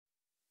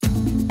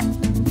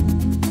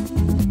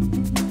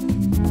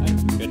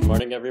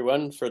morning,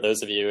 everyone. For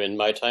those of you in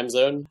my time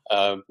zone,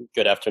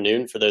 good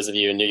afternoon for those of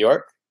you in New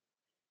York.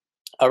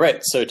 All right,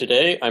 so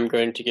today I'm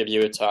going to give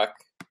you a talk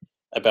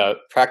about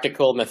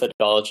practical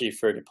methodology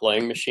for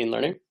deploying machine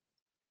learning.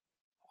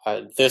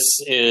 This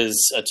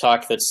is a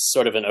talk that's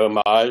sort of an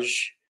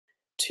homage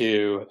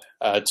to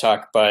a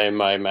talk by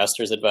my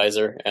master's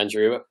advisor,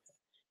 Andrew,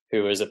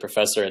 who was a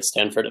professor at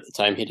Stanford at the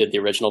time he did the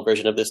original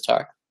version of this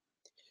talk.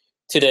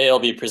 Today I'll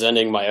be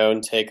presenting my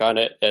own take on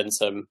it and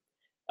some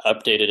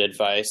updated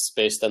advice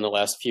based on the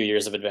last few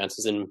years of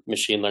advances in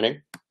machine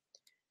learning.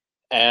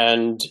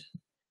 And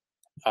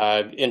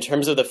in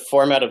terms of the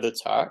format of the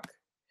talk,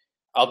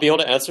 I'll be able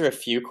to answer a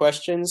few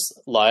questions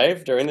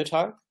live during the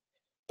talk,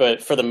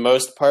 but for the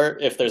most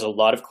part, if there's a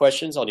lot of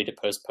questions, I'll need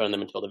to postpone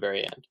them until the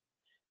very end.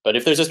 But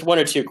if there's just one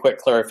or two quick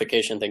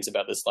clarification things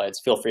about the slides,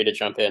 feel free to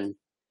jump in.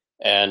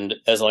 And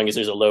as long as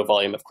there's a low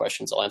volume of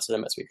questions, I'll answer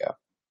them as we go.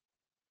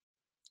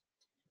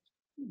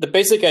 The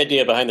basic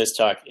idea behind this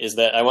talk is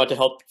that I want to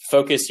help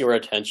focus your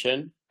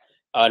attention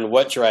on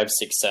what drives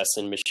success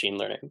in machine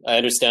learning. I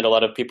understand a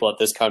lot of people at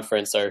this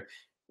conference are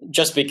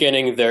just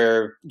beginning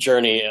their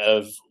journey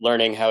of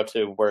learning how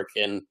to work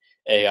in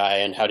AI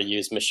and how to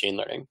use machine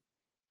learning.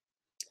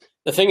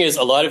 The thing is,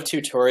 a lot of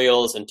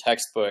tutorials and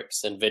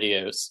textbooks and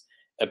videos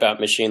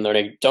about machine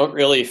learning don't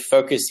really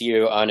focus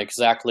you on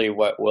exactly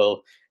what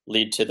will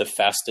lead to the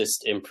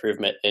fastest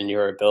improvement in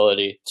your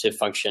ability to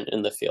function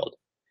in the field.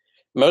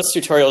 Most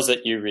tutorials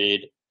that you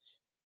read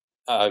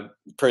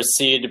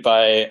proceed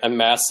by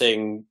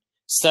amassing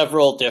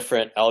several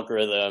different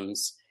algorithms,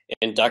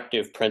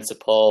 inductive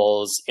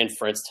principles,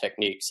 inference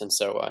techniques, and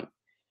so on.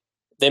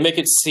 They make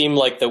it seem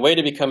like the way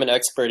to become an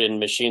expert in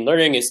machine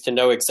learning is to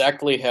know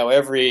exactly how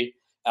every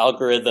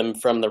algorithm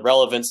from the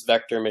relevance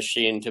vector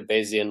machine to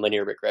Bayesian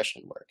linear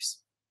regression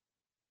works.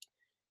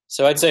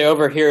 So I'd say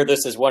over here,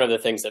 this is one of the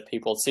things that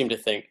people seem to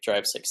think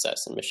drives success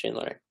in machine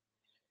learning.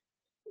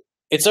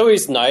 It's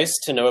always nice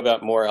to know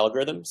about more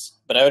algorithms,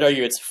 but I would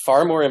argue it's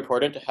far more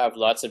important to have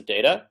lots of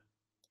data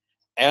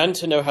and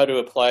to know how to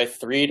apply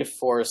 3 to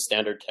 4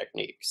 standard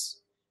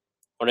techniques.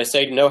 When I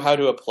say know how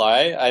to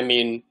apply, I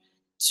mean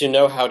to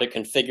know how to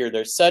configure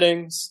their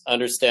settings,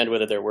 understand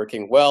whether they're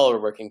working well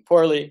or working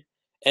poorly,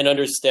 and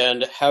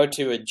understand how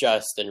to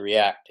adjust and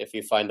react if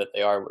you find that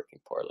they are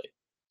working poorly.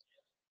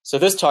 So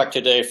this talk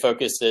today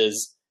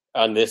focuses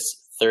on this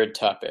third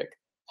topic,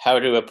 how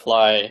to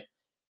apply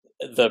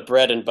the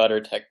bread and butter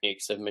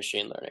techniques of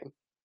machine learning.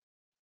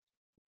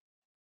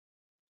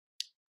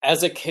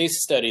 As a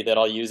case study that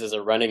I'll use as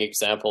a running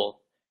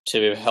example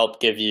to help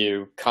give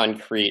you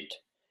concrete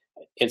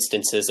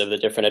instances of the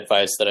different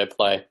advice that I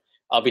apply,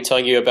 I'll be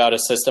telling you about a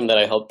system that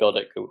I helped build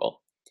at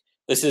Google.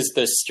 This is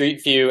the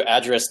Street View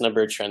address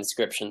number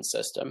transcription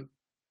system.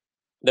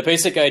 The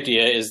basic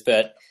idea is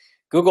that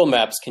Google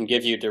Maps can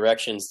give you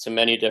directions to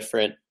many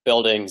different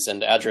buildings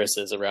and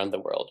addresses around the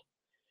world.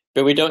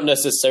 But we don't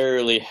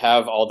necessarily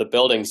have all the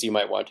buildings you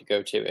might want to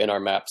go to in our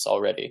maps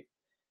already.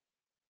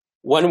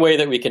 One way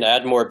that we can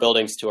add more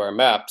buildings to our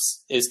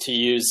maps is to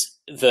use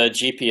the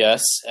GPS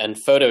and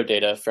photo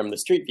data from the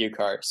Street View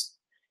cars.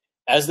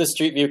 As the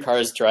Street View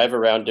cars drive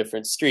around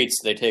different streets,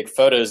 they take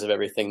photos of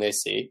everything they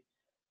see,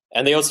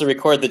 and they also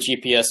record the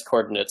GPS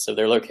coordinates of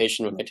their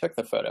location when they took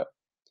the photo.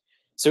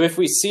 So if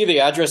we see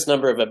the address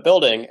number of a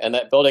building and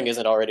that building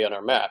isn't already on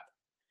our map,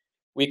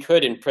 we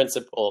could, in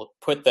principle,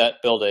 put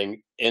that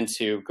building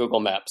into Google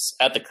Maps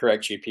at the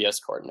correct GPS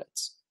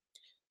coordinates.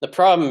 The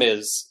problem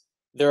is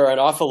there are an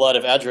awful lot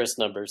of address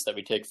numbers that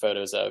we take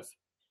photos of,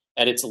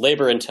 and it's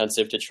labor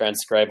intensive to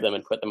transcribe them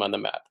and put them on the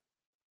map.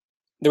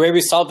 The way we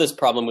solved this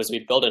problem was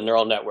we built a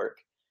neural network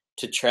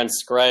to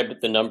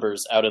transcribe the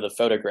numbers out of the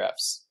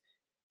photographs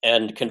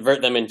and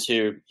convert them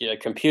into a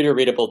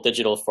computer-readable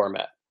digital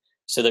format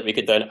so that we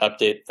could then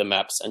update the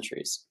maps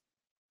entries.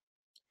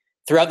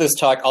 Throughout this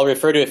talk, I'll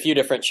refer to a few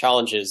different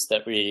challenges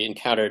that we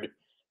encountered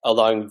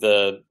along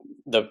the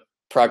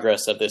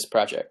progress of this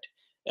project,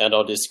 and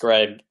I'll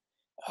describe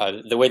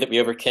the way that we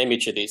overcame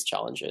each of these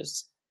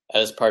challenges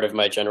as part of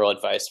my general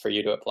advice for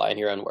you to apply in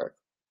your own work.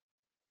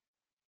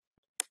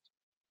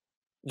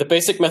 The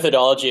basic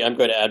methodology I'm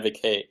going to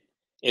advocate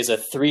is a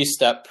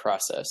 3-step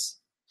process.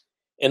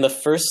 In the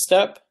first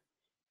step,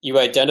 you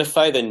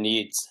identify the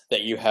needs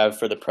that you have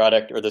for the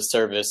product or the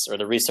service or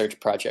the research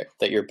project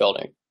that you're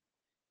building.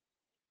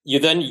 You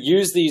then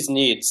use these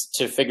needs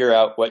to figure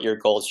out what your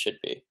goals should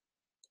be.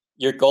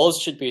 Your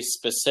goals should be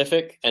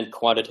specific and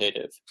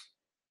quantitative.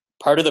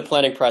 Part of the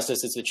planning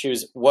process is to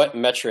choose what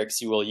metrics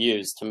you will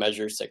use to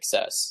measure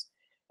success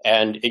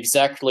and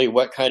exactly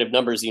what kind of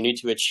numbers you need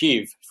to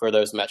achieve for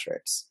those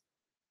metrics.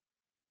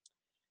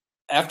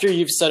 After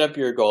you've set up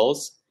your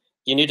goals,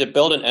 you need to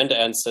build an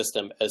end-to-end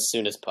system as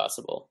soon as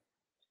possible.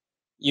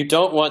 You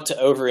don't want to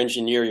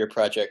over-engineer your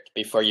project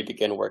before you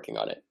begin working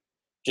on it.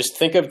 Just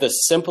think of the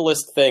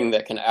simplest thing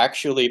that can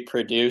actually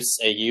produce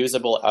a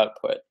usable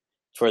output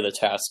for the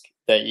task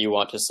that you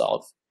want to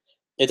solve.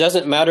 It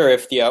doesn't matter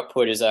if the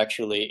output is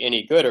actually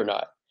any good or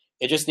not.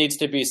 It just needs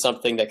to be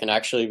something that can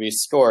actually be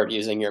scored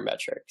using your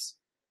metrics.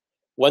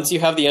 Once you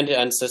have the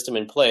end-to-end system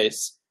in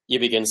place, you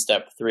begin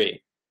step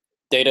 3.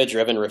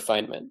 data-driven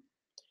refinement.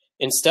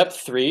 In step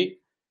 3,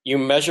 you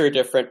measure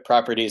different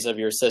properties of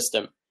your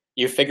system.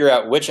 You figure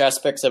out which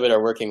aspects of it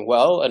are working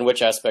well and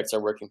which aspects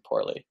are working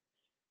poorly.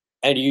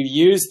 And you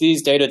use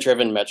these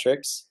data-driven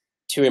metrics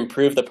to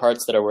improve the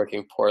parts that are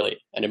working poorly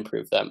and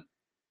improve them.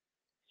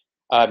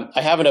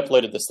 I haven't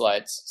uploaded the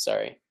slides,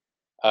 sorry.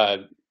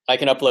 I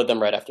can upload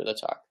them right after the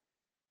talk.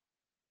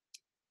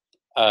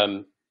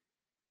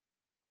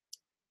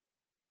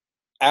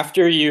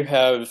 After you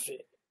have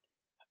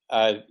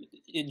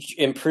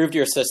improved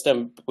your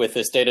system with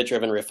this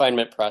data-driven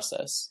refinement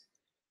process,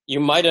 you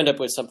might end up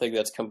with something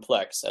that's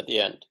complex at the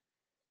end,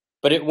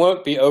 but it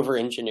won't be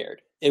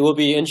over-engineered. It will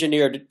be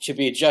engineered to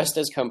be just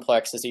as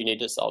complex as you need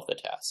to solve the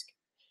task.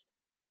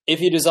 If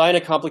you design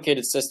a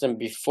complicated system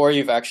before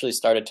you've actually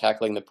started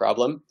tackling the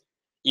problem,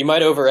 you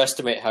might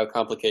overestimate how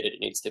complicated it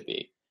needs to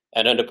be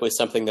and end up with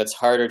something that's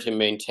harder to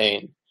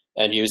maintain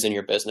and use in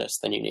your business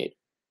than you need.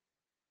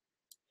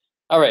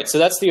 All right, so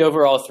that's the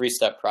overall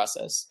 3-step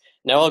process.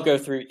 Now I'll go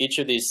through each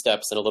of these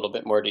steps in a little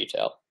bit more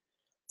detail.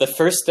 The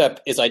first step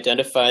is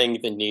identifying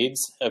the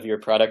needs of your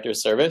product or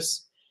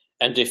service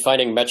and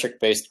defining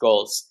metric-based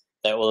goals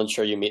that will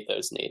ensure you meet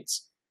those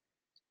needs.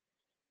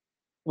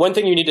 One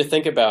thing you need to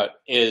think about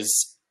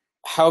is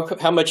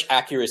how much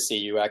accuracy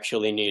you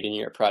actually need in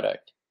your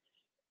product.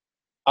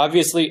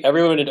 Obviously,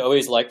 everyone would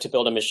always like to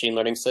build a machine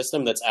learning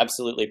system that's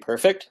absolutely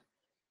perfect,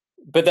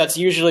 but that's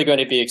usually going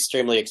to be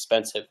extremely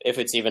expensive, if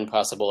it's even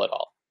possible at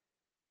all.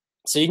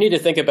 So you need to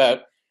think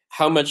about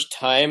how much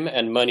time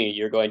and money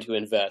you're going to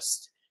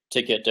invest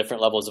to get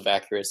different levels of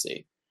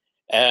accuracy.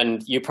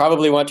 And you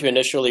probably want to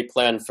initially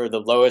plan for the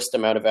lowest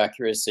amount of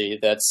accuracy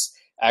that's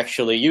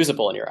actually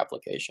usable in your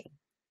application.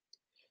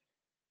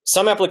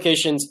 Some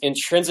applications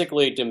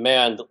intrinsically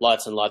demand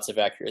lots and lots of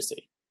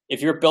accuracy.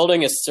 If you're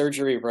building a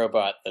surgery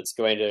robot that's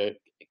going to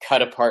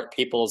cut apart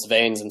people's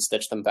veins and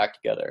stitch them back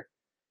together,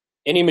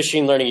 any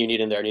machine learning you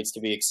need in there needs to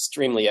be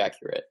extremely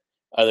accurate.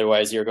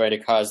 Otherwise, you're going to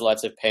cause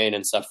lots of pain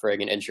and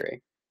suffering and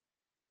injury.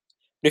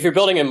 But if you're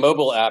building a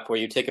mobile app where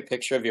you take a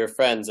picture of your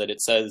friends and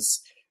it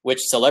says which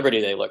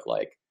celebrity they look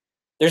like,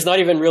 there's not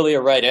even really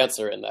a right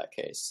answer in that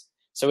case.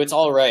 So it's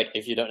all right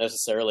if you don't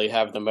necessarily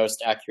have the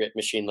most accurate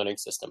machine learning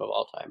system of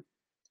all time.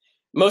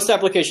 Most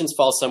applications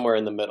fall somewhere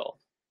in the middle.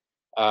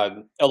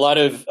 A lot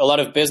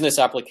of business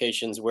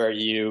applications where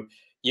you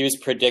use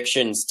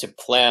predictions to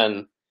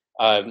plan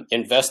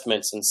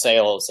investments and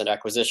sales and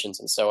acquisitions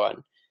and so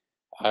on.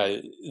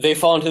 They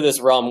fall into this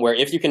realm where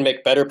if you can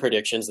make better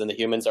predictions than the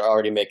humans are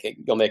already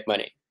making, you'll make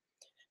money.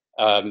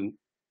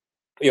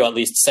 You'll at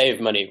least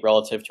save money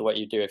relative to what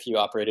you do if you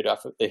operated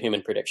off of the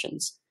human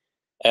predictions.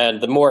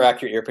 And the more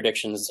accurate your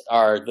predictions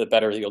are, the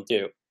better you'll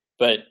do.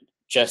 But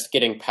just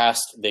getting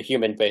past the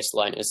human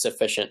baseline is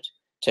sufficient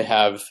to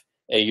have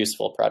a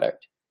useful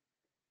product.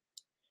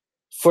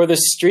 For the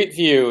Street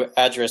View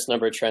address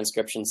number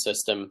transcription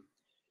system,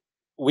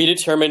 we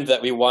determined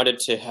that we wanted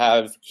to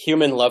have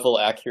human-level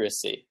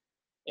accuracy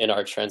in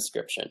our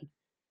transcription.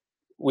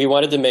 We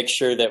wanted to make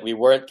sure that we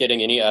weren't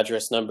getting any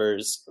address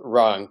numbers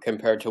wrong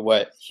compared to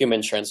what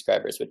human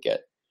transcribers would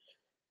get.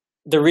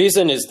 The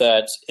reason is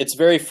that it's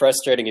very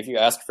frustrating if you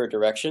ask for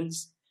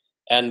directions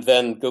and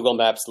then Google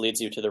Maps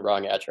leads you to the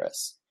wrong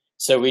address.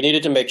 So we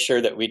needed to make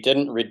sure that we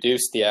didn't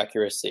reduce the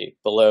accuracy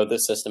below the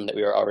system that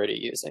we were already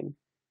using.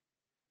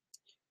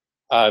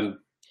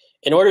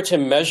 In order to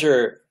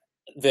measure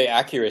the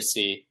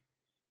accuracy,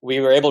 we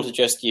were able to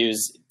just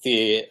use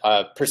the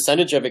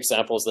percentage of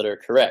examples that are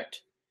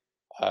correct.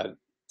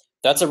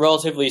 That's a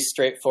relatively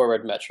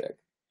straightforward metric.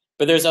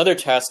 But there's other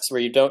tasks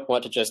where you don't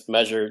want to just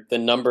measure the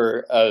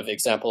number of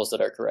examples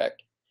that are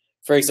correct.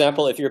 For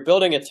example, if you're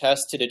building a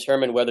test to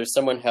determine whether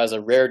someone has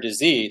a rare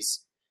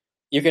disease,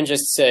 you can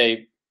just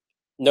say,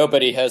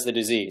 nobody has the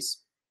disease.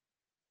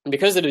 And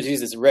because the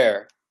disease is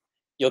rare,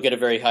 you'll get a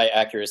very high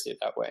accuracy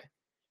that way.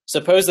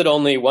 Suppose that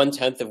only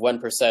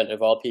 0.1%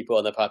 of all people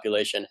in the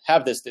population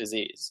have this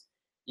disease.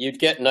 You'd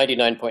get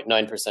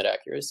 99.9%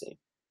 accuracy.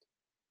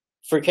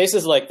 For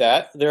cases like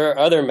that, there are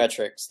other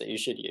metrics that you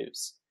should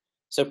use.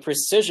 So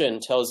precision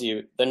tells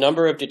you the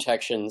number of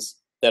detections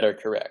that are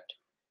correct.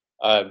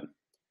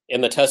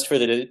 In the test for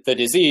the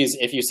disease,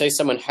 if you say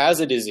someone has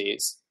a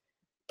disease,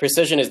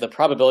 precision is the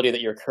probability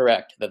that you're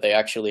correct, that they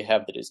actually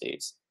have the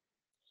disease.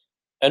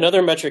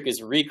 Another metric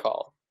is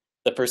recall,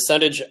 the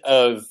percentage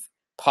of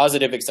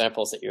positive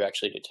examples that you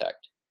actually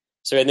detect.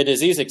 So in the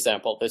disease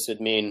example, this would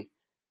mean,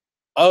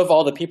 of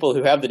all the people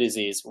who have the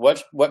disease,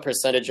 what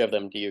percentage of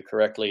them do you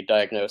correctly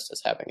diagnose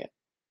as having it?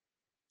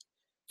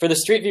 For the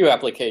Street View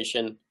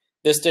application,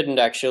 this didn't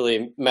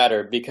actually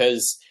matter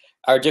because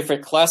our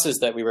different classes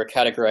that we were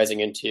categorizing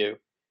into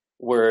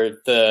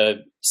were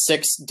the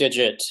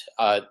 6-digit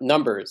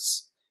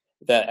numbers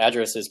that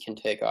addresses can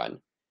take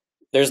on.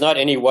 There's not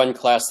any one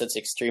class that's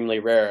extremely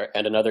rare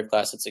and another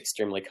class that's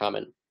extremely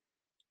common.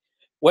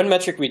 One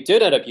metric we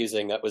did end up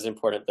using that was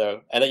important,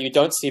 though, and that you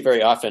don't see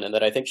very often and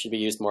that I think should be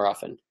used more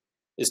often,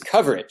 is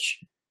coverage.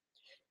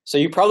 So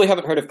you probably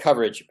haven't heard of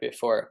coverage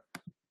before.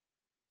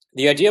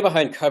 The idea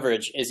behind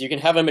coverage is you can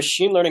have a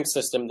machine learning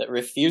system that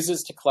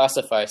refuses to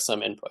classify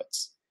some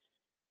inputs.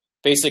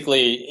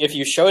 Basically, if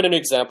you show it an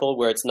example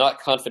where it's not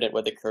confident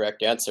what the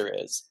correct answer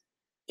is,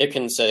 it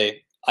can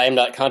say, I am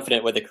not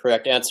confident what the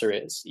correct answer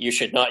is. You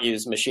should not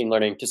use machine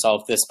learning to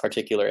solve this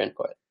particular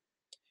input.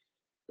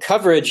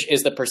 Coverage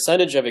is the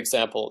percentage of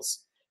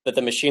examples that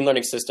the machine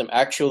learning system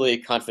actually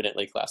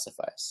confidently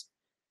classifies.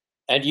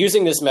 And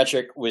using this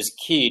metric was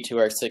key to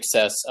our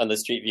success on the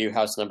Street View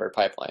house number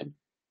pipeline.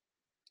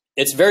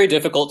 It's very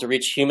difficult to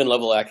reach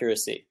human-level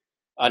accuracy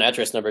on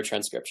address number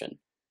transcription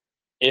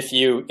if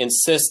you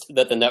insist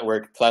that the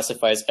network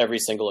classifies every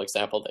single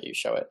example that you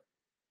show it.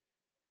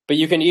 But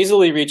you can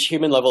easily reach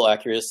human-level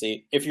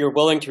accuracy if you're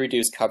willing to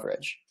reduce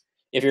coverage.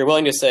 If you're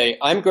willing to say,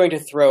 I'm going to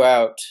throw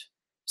out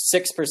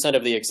 6%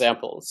 of the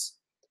examples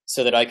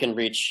so that I can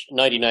reach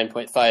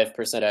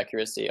 99.5%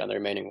 accuracy on the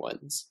remaining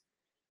ones,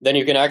 then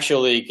you can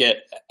actually get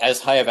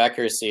as high of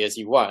accuracy as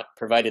you want,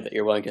 provided that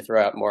you're willing to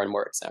throw out more and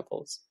more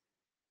examples.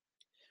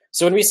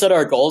 So when we set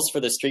our goals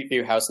for the Street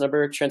View house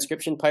number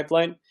transcription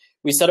pipeline,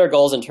 we set our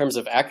goals in terms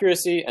of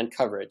accuracy and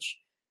coverage.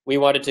 We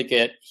wanted to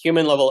get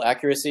human-level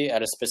accuracy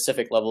at a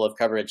specific level of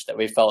coverage that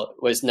we felt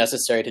was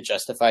necessary to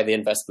justify the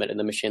investment in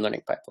the machine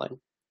learning pipeline.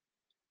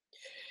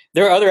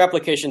 There are other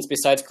applications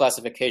besides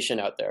classification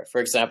out there.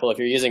 For example, if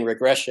you're using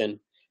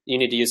regression, you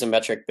need to use a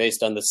metric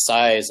based on the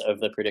size of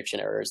the prediction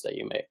errors that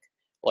you make,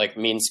 like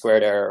mean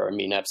squared error or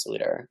mean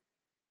absolute error.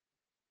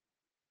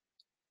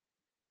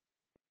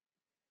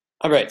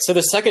 All right, so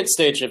the second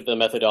stage of the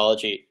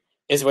methodology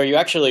is where you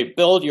actually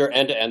build your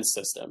end-to-end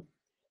system.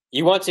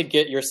 You want to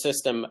get your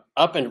system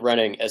up and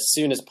running as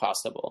soon as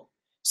possible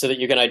so that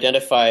you can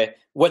identify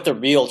what the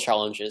real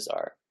challenges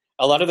are.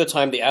 A lot of the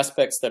time, the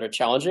aspects that are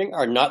challenging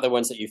are not the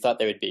ones that you thought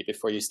they would be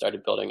before you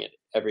started building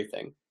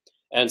everything.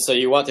 And so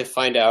you want to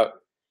find out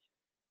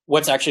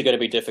what's actually going to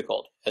be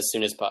difficult as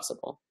soon as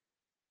possible.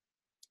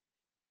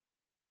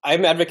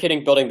 I'm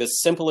advocating building the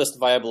simplest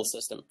viable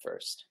system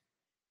first.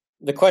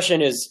 The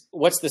question is,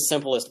 what's the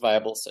simplest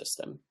viable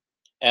system?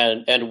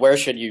 And where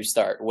should you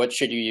start? What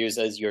should you use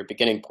as your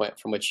beginning point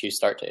from which you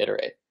start to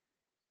iterate?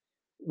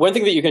 One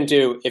thing that you can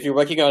do if you're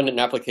working on an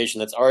application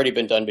that's already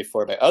been done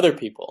before by other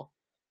people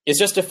is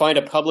just to find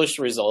a published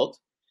result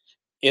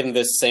in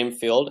this same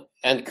field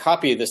and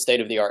copy the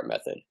state-of-the-art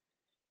method.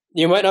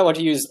 You might not want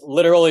to use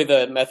literally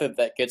the method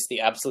that gets the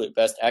absolute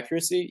best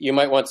accuracy. You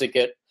might want to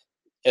get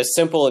a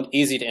simple and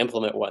easy to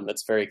implement one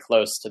that's very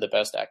close to the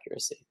best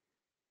accuracy.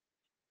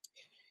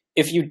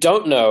 If you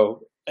don't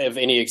know of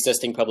any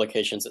existing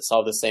publications that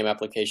solve the same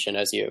application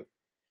as you,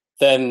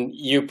 then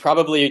you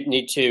probably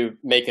need to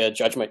make a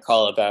judgment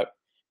call about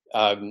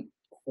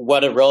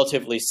what a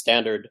relatively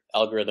standard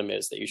algorithm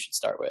is that you should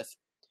start with.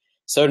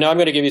 So now I'm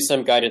going to give you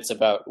some guidance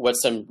about what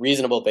some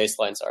reasonable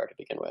baselines are to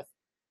begin with.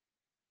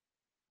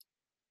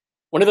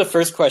 One of the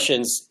first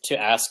questions to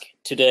ask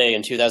today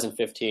in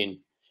 2015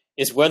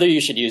 is whether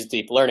you should use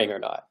deep learning or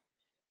not.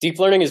 Deep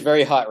learning is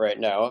very hot right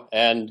now,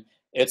 and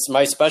it's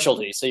my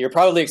specialty, so you're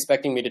probably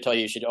expecting me to tell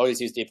you should always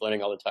use deep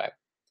learning all the time.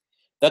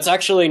 That's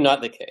actually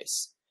not the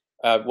case.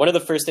 One of the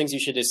first things you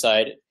should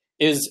decide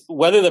is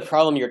whether the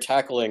problem you're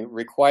tackling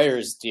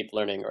requires deep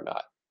learning or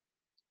not.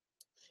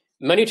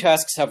 Many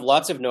tasks have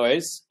lots of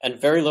noise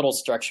and very little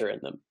structure in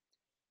them.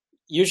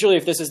 Usually,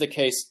 if this is the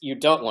case, you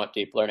don't want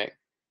deep learning.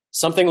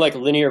 Something like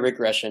linear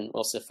regression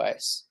will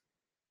suffice.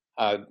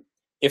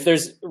 If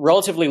there's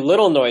relatively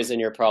little noise in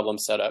your problem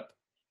setup,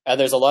 and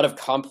there's a lot of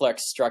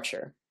complex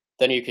structure,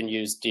 then you can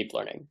use deep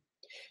learning.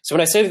 So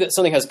when I say that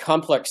something has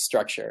complex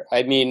structure,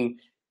 I mean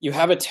you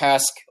have a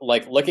task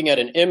like looking at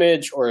an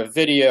image or a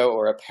video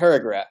or a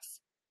paragraph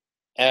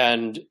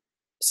and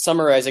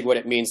summarizing what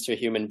it means to a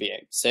human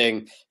being,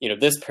 saying,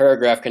 this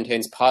paragraph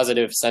contains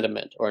positive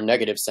sentiment or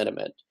negative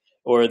sentiment,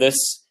 or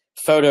this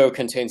photo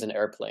contains an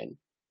airplane.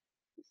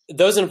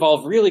 Those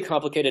involve really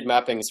complicated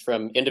mappings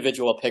from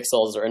individual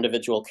pixels or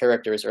individual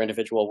characters or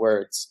individual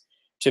words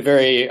to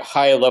very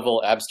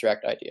high-level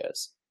abstract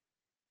ideas.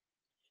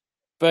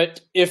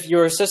 But if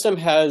your system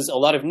has a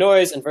lot of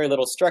noise and very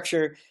little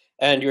structure,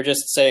 and you're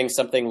just saying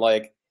something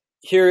like,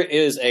 here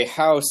is a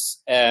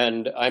house,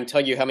 and I'm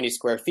telling you how many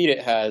square feet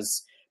it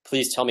has,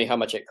 please tell me how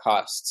much it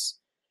costs,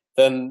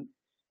 then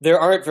there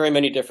aren't very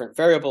many different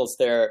variables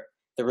there.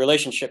 The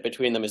relationship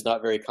between them is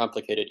not very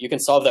complicated. You can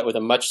solve that with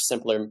a much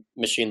simpler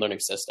machine learning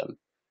system.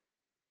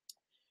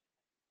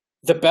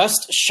 The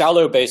best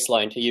shallow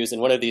baseline to use in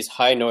one of these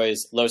high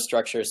noise, low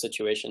structure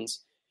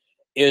situations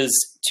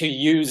is to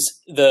use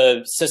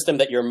the system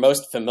that you're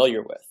most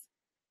familiar with.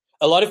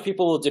 A lot of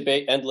people will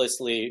debate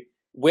endlessly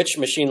which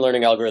machine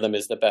learning algorithm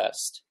is the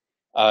best.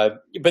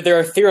 But there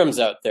are theorems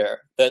out there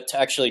that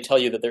actually tell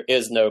you that there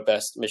is no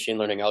best machine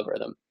learning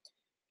algorithm.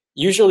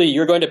 Usually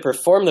you're going to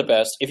perform the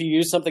best if you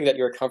use something that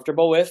you're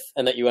comfortable with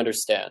and that you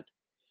understand.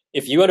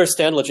 If you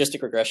understand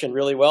logistic regression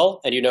really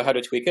well and you know how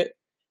to tweak it,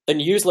 then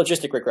use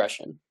logistic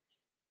regression.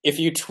 If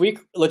you tweak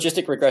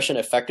logistic regression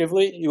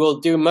effectively, you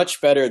will do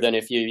much better than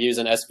if you use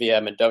an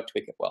SVM and don't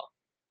tweak it well.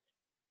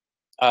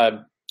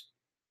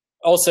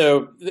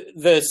 Also,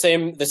 the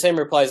same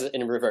applies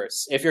in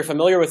reverse. If you're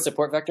familiar with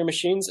support vector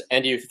machines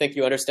and you think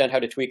you understand how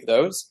to tweak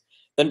those,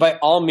 then by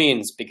all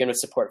means begin with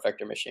support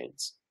vector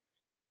machines.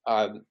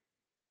 Um,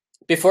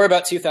 Before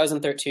about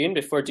 2013,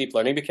 before deep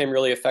learning became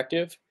really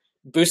effective,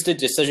 boosted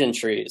decision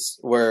trees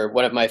were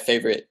one of my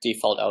favorite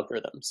default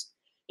algorithms.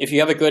 If you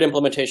have a good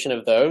implementation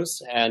of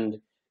those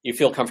and you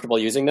feel comfortable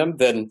using them,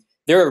 then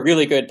they're a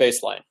really good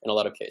baseline in a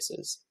lot of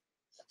cases.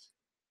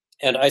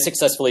 And I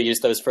successfully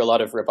used those for a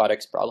lot of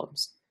robotics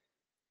problems.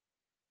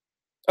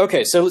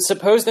 Okay, so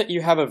suppose that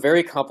you have a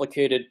very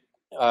complicated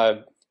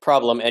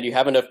problem and you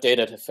have enough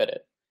data to fit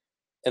it.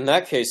 In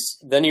that case,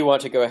 then you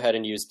want to go ahead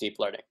and use deep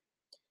learning.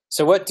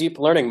 So what deep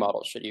learning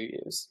model should you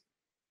use?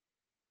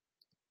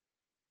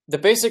 The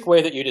basic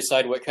way that you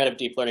decide what kind of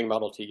deep learning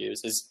model to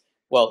use is,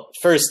 well,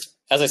 first,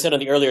 as I said on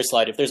the earlier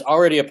slide, if there's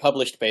already a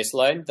published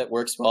baseline that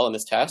works well in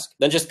this task,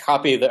 then just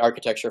copy the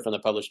architecture from the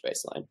published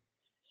baseline.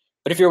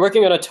 But if you're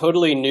working on a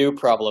totally new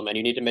problem and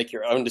you need to make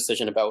your own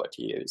decision about what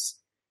to use,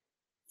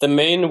 the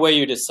main way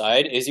you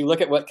decide is you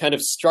look at what kind of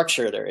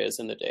structure there is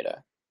in the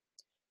data.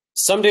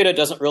 Some data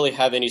doesn't really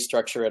have any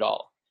structure at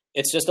all.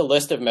 It's just a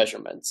list of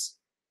measurements.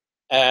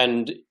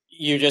 And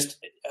you just,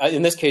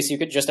 in this case, you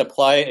could just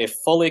apply a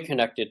fully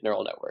connected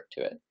neural network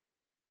to it.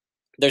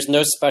 There's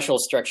no special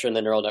structure in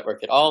the neural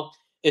network at all.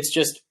 It's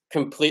just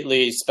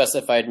completely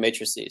specified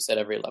matrices at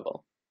every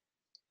level.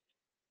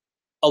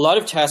 A lot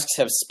of tasks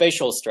have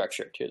spatial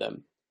structure to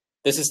them.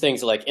 This is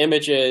things like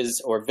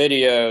images or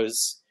videos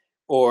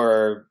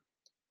or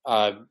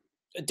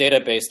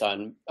data based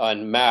on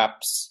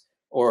maps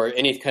or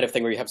any kind of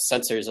thing where you have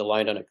sensors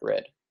aligned on a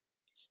grid.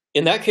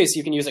 In that case,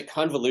 you can use a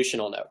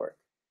convolutional network.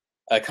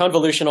 A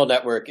convolutional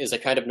network is a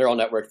kind of neural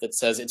network that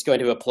says it's going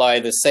to apply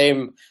the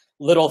same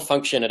little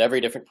function at every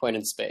different point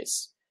in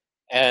space.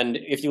 And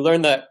if you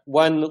learn that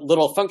one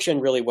little function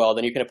really well,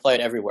 then you can apply it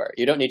everywhere.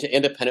 You don't need to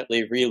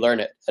independently relearn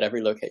it at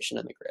every location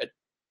in the grid.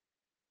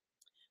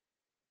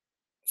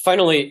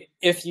 Finally,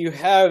 if you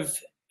have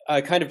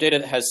a kind of data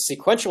that has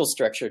sequential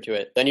structure to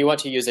it, then you want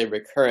to use a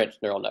recurrent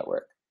neural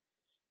network.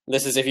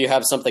 This is if you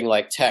have something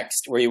like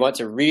text, where you want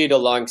to read a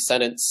long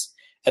sentence,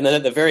 and then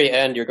at the very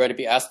end, you're going to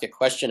be asked a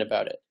question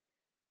about it.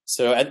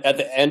 So at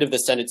the end of the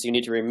sentence, you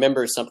need to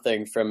remember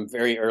something from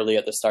very early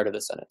at the start of the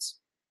sentence.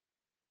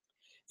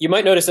 You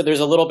might notice that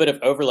there's a little bit of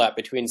overlap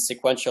between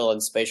sequential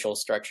and spatial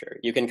structure.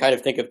 You can kind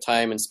of think of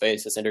time and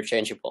space as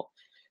interchangeable.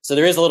 So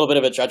there is a little bit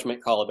of a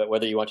judgment call about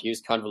whether you want to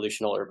use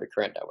convolutional or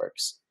recurrent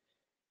networks.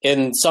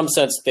 In some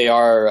sense, they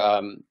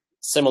are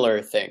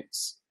similar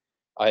things.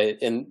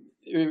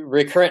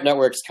 Recurrent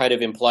networks kind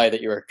of imply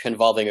that you're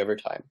convolving over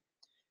time.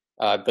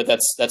 But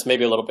that's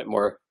maybe a little bit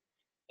more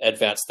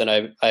advanced than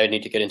I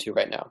need to get into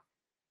right now.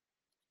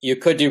 You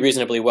could do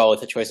reasonably well with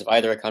the choice of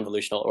either a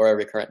convolutional or a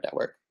recurrent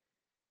network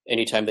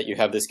anytime that you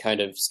have this kind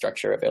of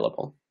structure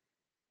available.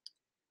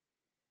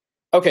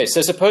 Okay,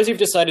 so suppose you've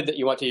decided that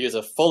you want to use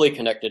a fully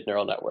connected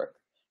neural network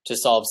to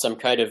solve some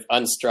kind of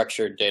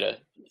unstructured data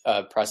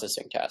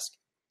processing task.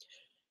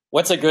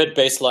 What's a good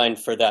baseline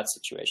for that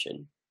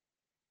situation?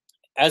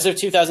 As of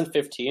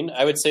 2015,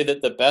 I would say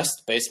that the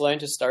best baseline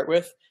to start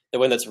with, the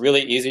one that's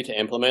really easy to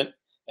implement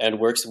and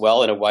works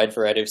well in a wide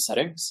variety of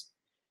settings,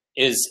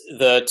 is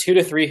the 2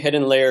 to 3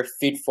 hidden layer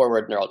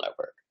feed-forward neural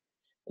network.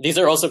 These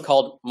are also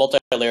called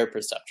multi-layer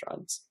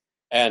perceptrons.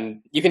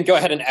 And you can go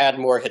ahead and add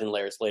more hidden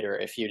layers later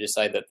if you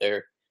decide that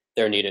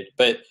they're needed.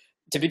 But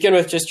to begin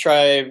with, just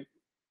try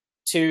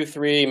 2,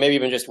 3, maybe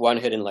even just 1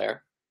 hidden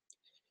layer.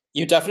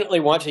 You definitely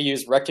want to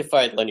use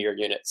rectified linear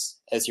units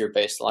as your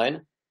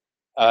baseline.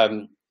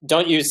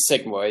 Don't use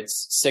sigmoids.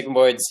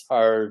 Sigmoids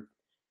are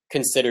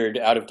considered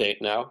out of date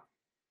now,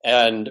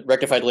 and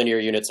rectified linear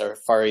units are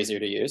far easier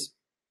to use.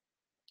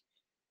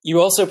 You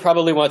also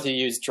probably want to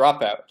use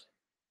dropout,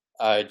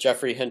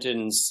 Geoffrey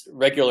Hinton's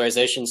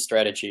regularization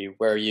strategy,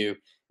 where you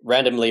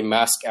randomly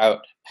mask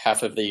out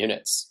half of the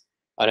units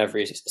on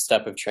every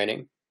step of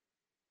training.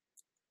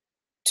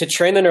 To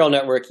train the neural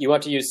network, you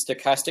want to use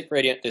stochastic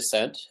gradient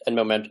descent and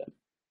momentum.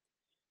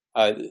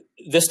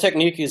 This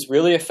technique is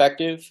really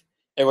effective.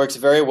 It works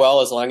very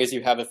well as long as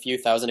you have a few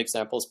thousand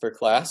examples per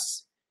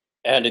class,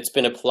 and it's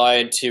been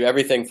applied to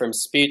everything from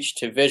speech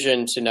to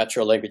vision to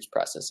natural language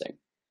processing.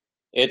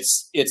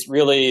 It's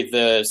really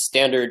the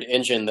standard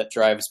engine that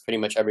drives pretty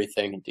much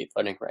everything in deep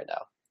learning right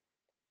now.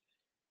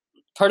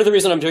 Part of the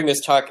reason I'm doing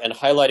this talk and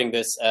highlighting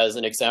this as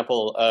an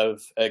example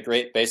of a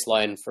great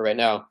baseline for right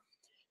now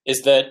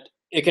is that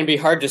it can be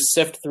hard to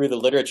sift through the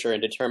literature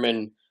and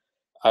determine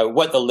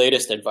what the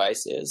latest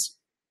advice is.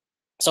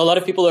 So a lot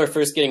of people who are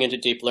first getting into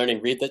deep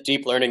learning read that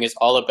deep learning is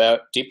all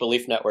about deep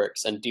belief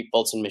networks and deep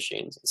Boltzmann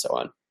machines and so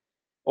on,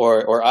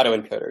 or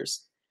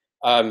autoencoders.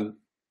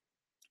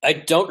 I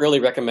don't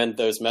really recommend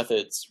those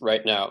methods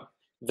right now.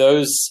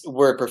 Those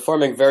were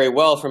performing very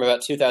well from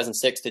about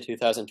 2006 to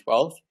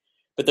 2012,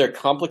 but they're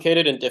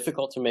complicated and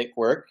difficult to make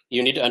work.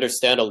 You need to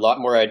understand a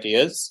lot more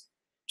ideas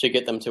to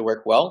get them to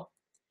work well.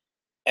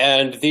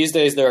 And these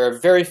days, there are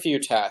very few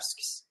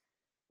tasks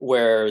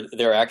where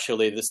they're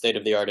actually the state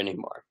of the art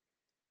anymore.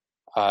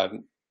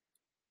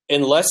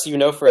 Unless you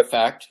know for a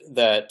fact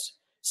that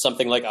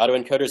something like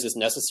autoencoders is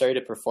necessary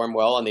to perform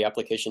well on the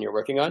application you're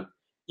working on,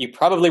 you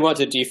probably want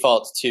to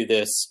default to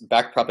this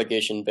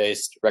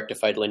backpropagation-based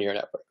rectified linear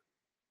network.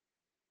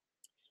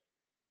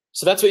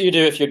 So that's what you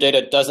do if your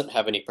data doesn't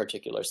have any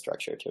particular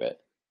structure to it.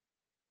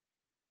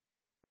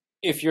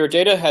 If your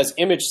data has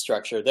image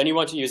structure, then you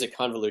want to use a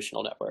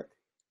convolutional network.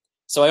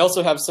 So I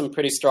also have some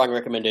pretty strong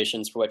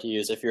recommendations for what to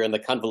use if you're in the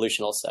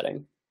convolutional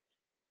setting.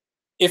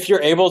 If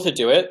you're able to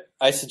do it,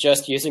 I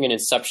suggest using an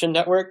inception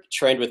network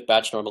trained with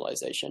batch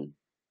normalization.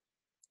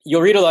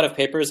 You'll read a lot of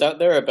papers out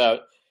there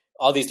about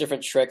all these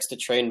different tricks to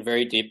train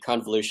very deep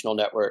convolutional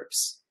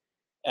networks.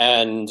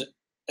 And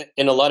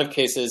in a lot of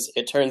cases,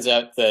 it turns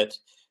out that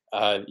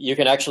you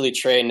can actually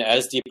train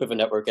as deep of a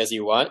network as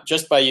you want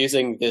just by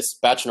using this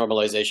batch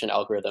normalization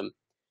algorithm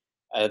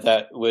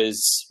that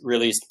was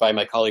released by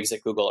my colleagues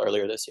at Google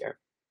earlier this year.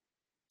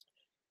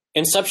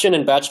 Inception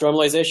and batch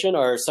normalization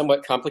are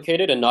somewhat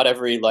complicated, and not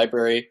every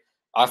library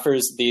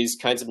offers these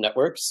kinds of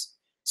networks.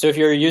 So if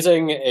you're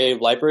using a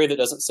library that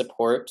doesn't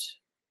support,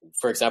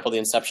 for example, the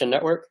inception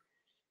network,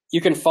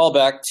 you can fall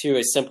back to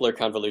a simpler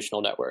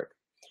convolutional network.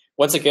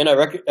 Once again,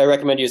 I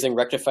recommend using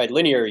rectified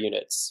linear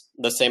units,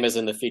 the same as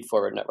in the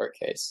feed-forward network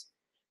case.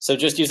 So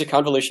just use a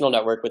convolutional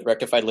network with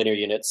rectified linear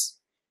units,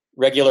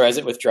 regularize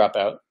it with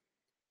dropout,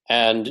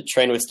 and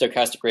train with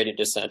stochastic gradient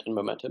descent and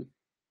momentum.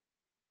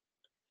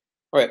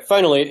 All right,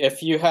 finally,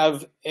 if you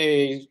have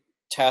a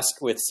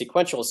task with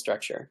sequential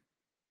structure,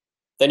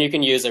 then you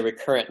can use a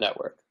recurrent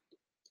network.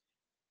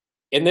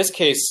 In this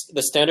case,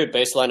 the standard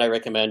baseline I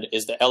recommend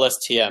is the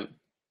LSTM,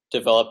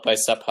 developed by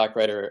Sepp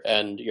Hochreiter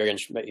and Jürgen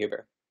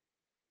Schmidt-Huber.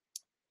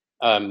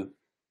 Oh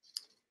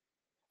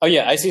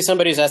yeah, I see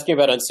somebody's asking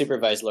about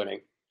unsupervised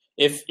learning.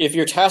 If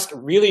your task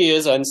really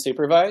is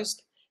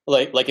unsupervised,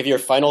 like if your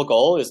final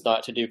goal is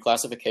not to do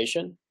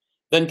classification,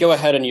 then go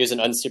ahead and use an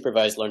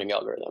unsupervised learning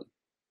algorithm.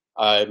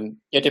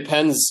 It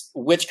depends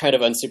which kind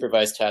of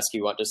unsupervised task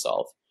you want to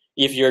solve.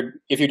 If you're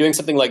doing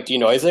something like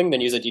denoising,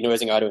 then use a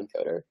denoising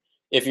autoencoder.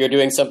 If you're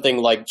doing something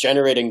like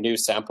generating new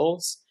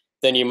samples,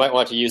 then you might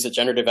want to use a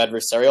generative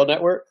adversarial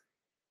network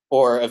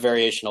or a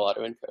variational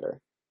autoencoder.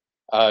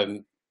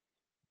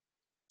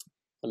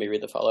 Let me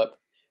read the follow-up.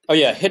 Oh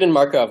yeah, hidden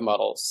Markov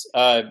models.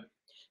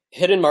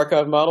 Hidden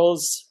Markov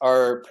models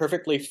are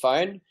perfectly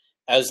fine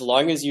as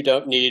long as you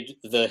don't need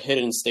the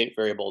hidden state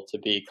variable to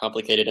be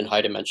complicated and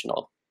high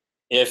dimensional.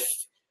 If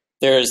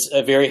there's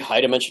a very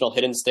high dimensional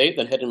hidden state,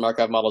 then hidden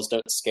Markov models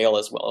don't scale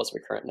as well as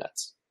recurrent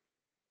nets.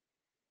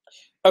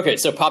 Okay,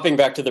 so popping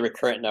back to the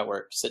recurrent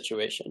network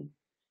situation.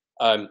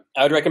 I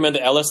would recommend the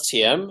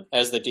LSTM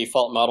as the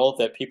default model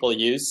that people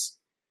use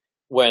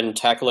when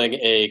tackling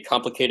a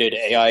complicated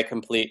AI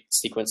complete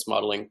sequence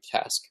modeling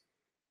task.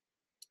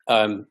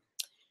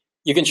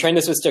 You can train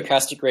this with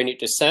stochastic gradient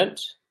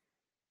descent.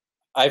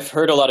 I've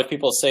heard a lot of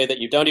people say that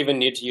you don't even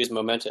need to use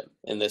momentum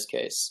in this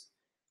case.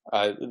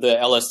 The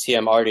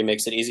LSTM already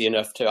makes it easy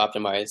enough to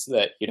optimize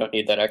that you don't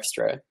need that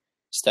extra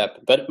step,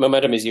 but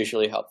momentum is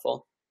usually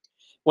helpful.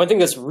 One thing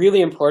that's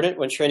really important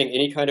when training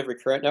any kind of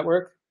recurrent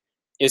network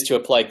is to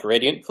apply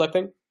gradient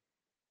clipping.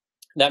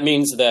 That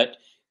means that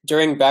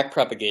during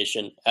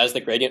backpropagation, as the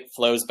gradient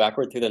flows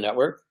backward through the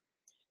network,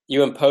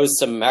 you impose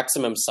some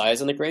maximum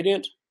size on the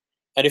gradient,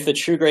 and if the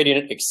true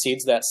gradient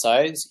exceeds that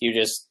size,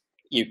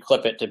 you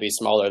clip it to be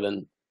smaller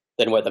than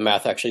what the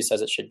math actually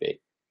says it should be.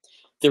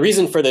 The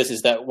reason for this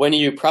is that when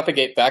you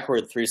propagate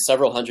backward through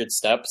several hundred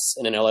steps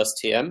in an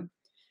LSTM,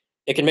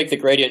 it can make the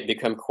gradient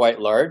become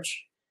quite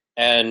large,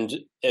 and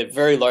a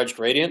very large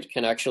gradient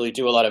can actually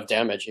do a lot of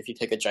damage if you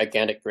take a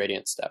gigantic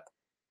gradient step.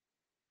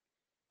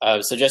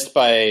 So just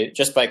by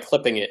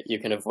clipping it, you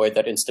can avoid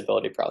that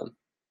instability problem.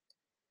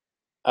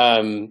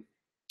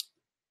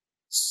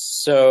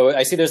 So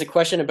I see there's a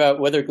question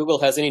about whether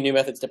Google has any new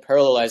methods to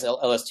parallelize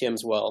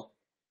LSTMs well.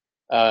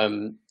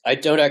 I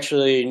don't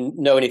actually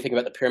know anything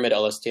about the pyramid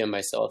LSTM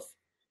myself.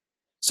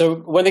 So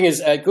one thing is,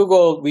 at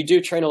Google, we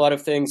do train a lot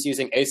of things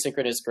using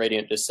asynchronous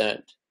gradient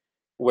descent,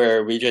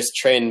 where we just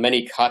train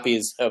many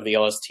copies of the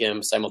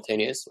LSTM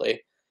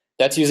simultaneously.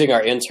 That's using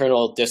our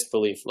internal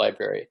disbelief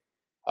library.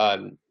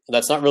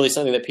 That's not really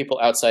something that people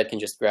outside can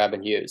just grab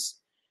and use.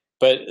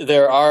 But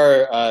there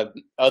are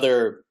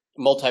other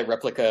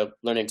multi-replica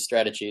learning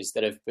strategies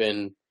that have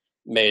been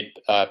made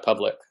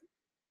public.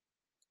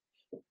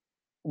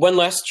 One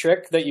last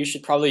trick that you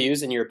should probably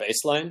use in your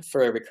baseline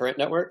for a recurrent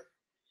network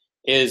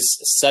is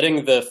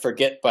setting the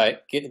forget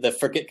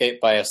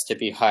gate bias to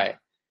be high.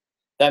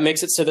 That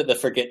makes it so that the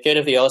forget gate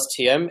of the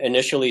LSTM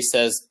initially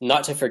says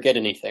not to forget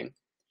anything,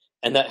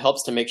 and that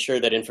helps to make sure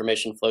that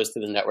information flows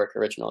through the network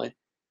originally.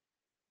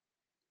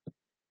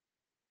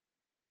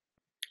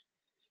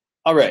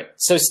 All right,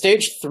 so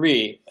stage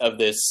 3 of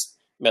this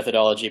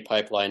methodology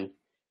pipeline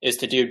is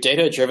to do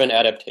data-driven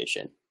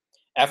adaptation.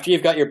 After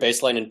you've got your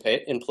baseline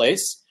in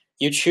place,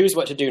 you choose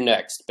what to do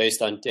next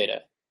based on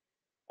data.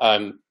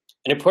 An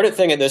important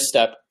thing at this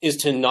step is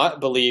to not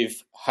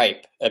believe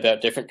hype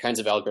about different kinds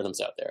of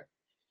algorithms out there.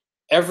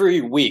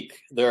 Every week,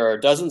 there are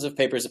dozens of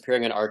papers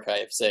appearing in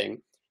arXiv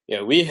saying,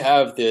 we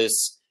have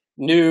this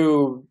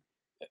new,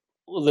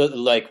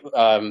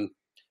 Langevin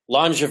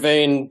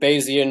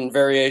Bayesian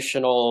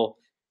variational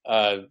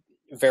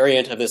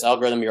variant of this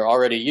algorithm you're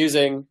already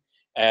using,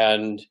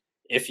 and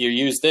if you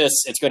use this,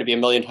 it's going to be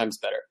 1,000,000 times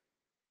better.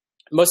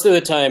 Most of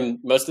the time,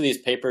 most of these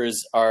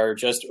papers are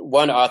just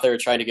one author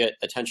trying to get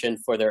attention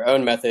for their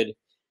own method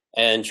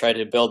and try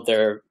to build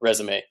their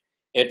resume.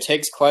 It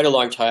takes quite a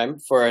long time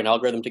for an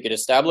algorithm to get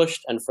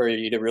established and for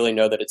you to really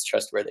know that it's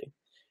trustworthy.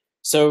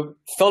 So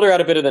filter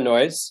out a bit of the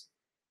noise,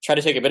 try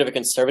to take a bit of a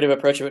conservative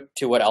approach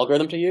to what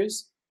algorithm to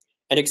use,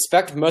 and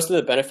expect most of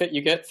the benefit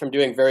you get from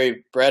doing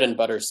very bread and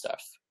butter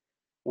stuff,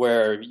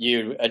 where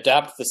you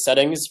adapt the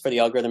settings for the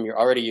algorithm you're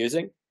already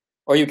using,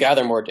 or you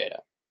gather more data.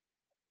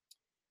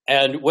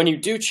 And when you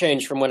do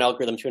change from one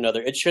algorithm to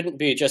another, it shouldn't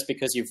be just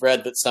because you've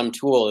read that some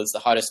tool is the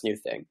hottest new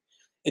thing.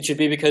 It should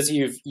be because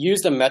you've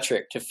used a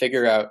metric to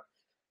figure out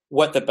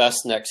what the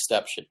best next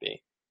step should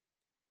be.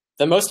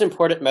 The most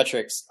important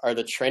metrics are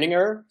the training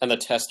error and the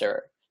test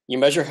error. You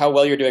measure how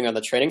well you're doing on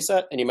the training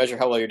set, and you measure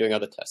how well you're doing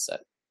on the test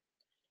set.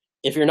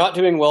 If you're not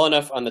doing well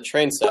enough on the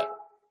train set,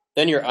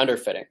 then you're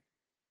underfitting.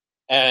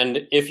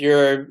 And if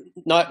you're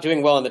not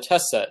doing well on the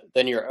test set,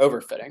 then you're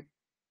overfitting.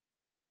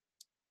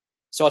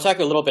 So I'll talk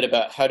a little bit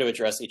about how to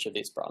address each of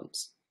these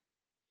problems.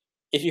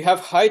 If you have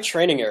high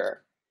training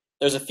error,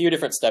 there's a few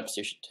different steps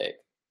you should take.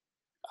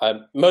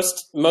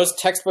 Most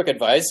textbook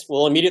advice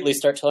will immediately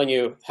start telling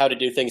you how to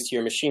do things to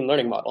your machine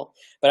learning model.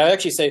 But I would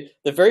actually say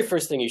the very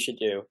first thing you should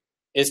do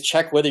is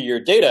check whether your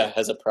data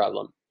has a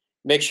problem.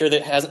 Make sure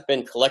that it hasn't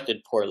been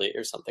collected poorly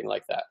or something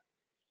like that.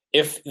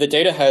 If the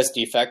data has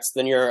defects,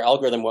 then your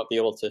algorithm won't be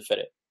able to fit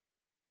it.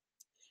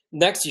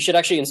 Next, you should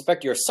actually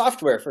inspect your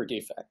software for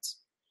defects.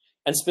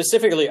 And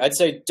specifically, I'd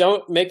say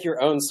don't make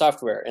your own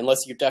software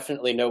unless you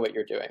definitely know what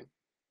you're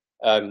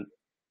doing.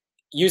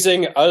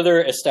 Using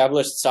other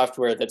established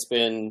software that's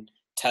been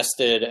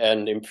tested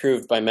and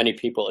improved by many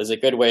people is a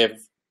good way of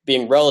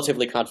being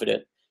relatively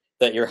confident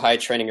that your high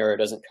training error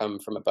doesn't come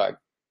from a bug.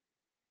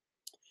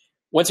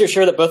 Once you're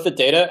sure that both the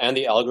data and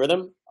the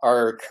algorithm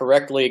are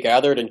correctly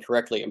gathered and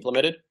correctly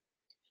implemented,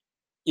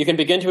 you can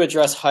begin to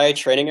address high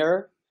training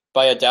error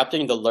by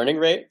adapting the learning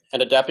rate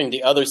and adapting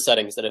the other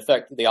settings that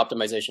affect the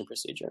optimization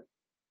procedure.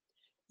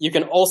 You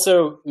can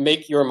also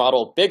make your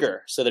model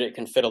bigger so that it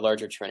can fit a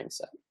larger training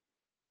set.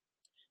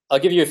 I'll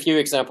give you a few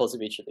examples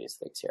of each of these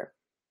things here.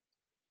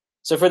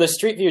 So for the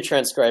Street View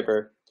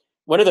transcriber,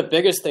 one of the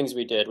biggest things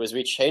we did was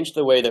we changed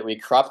the way that we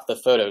cropped the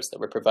photos that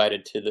were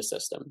provided to the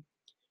system.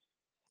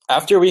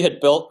 After we had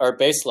built our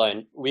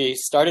baseline, we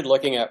started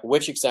looking at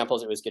which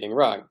examples it was getting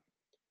wrong.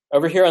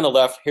 Over here on the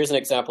left, here's an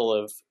example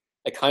of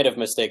a kind of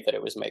mistake that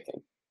it was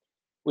making.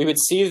 We would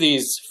see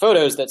these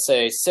photos that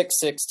say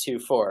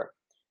 6624,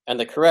 and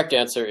the correct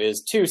answer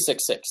is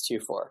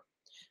 26624.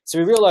 So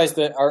we realized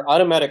that our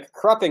automatic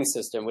cropping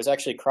system was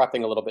actually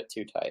cropping a little bit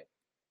too tight.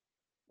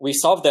 We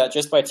solved that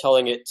just by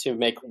telling it to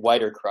make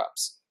wider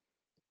crops.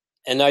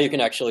 And now you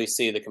can actually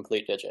see the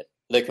complete digit,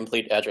 the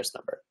complete address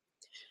number.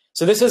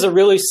 So this is a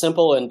really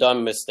simple and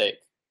dumb mistake.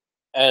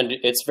 And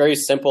it's very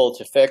simple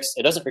to fix.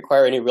 It doesn't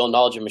require any real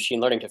knowledge of machine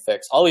learning to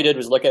fix. All we did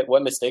was look at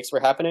what mistakes were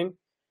happening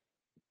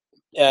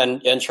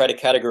and try to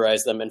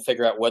categorize them and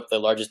figure out what the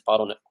largest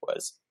bottleneck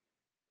was.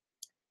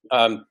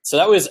 So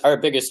that was our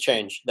biggest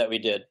change that we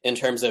did in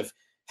terms of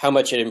how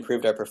much it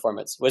improved our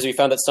performance, was we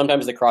found that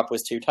sometimes the crop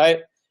was too tight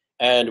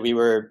and we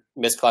were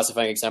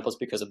misclassifying examples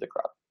because of the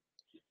crop.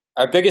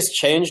 Our biggest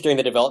change during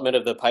the development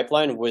of the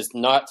pipeline was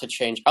not to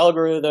change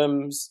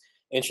algorithms,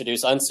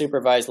 introduce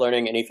unsupervised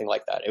learning, anything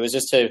like that. It was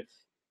just to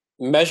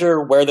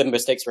measure where the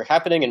mistakes were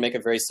happening and make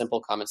a very simple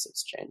common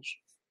sense change.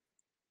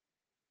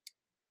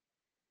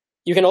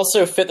 You can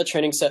also fit the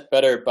training set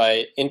better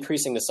by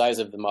increasing the size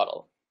of the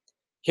model.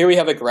 Here we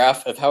have a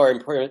graph of how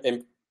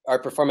our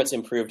performance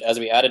improved as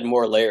we added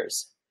more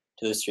layers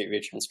to the Street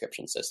View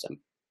transcription system.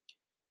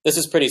 This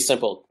is pretty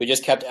simple. We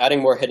just kept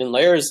adding more hidden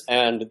layers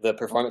and the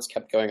performance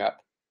kept going up.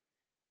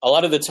 A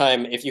lot of the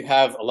time, if you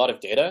have a lot of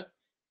data,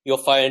 you'll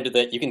find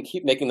that you can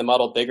keep making the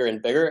model bigger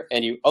and bigger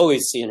and you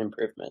always see an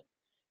improvement.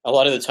 A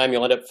lot of the time,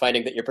 you'll end up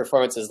finding that your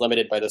performance is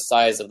limited by the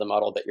size of the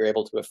model that you're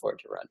able to afford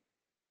to run.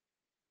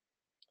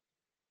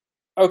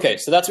 Okay,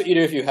 so that's what you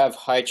do if you have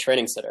high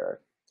training set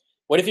error.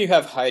 What if you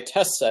have high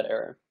test set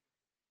error?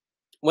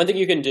 One thing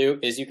you can do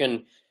is you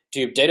can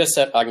do data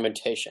set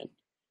augmentation,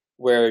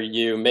 where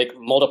you make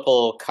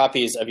multiple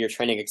copies of your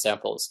training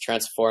examples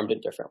transformed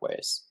in different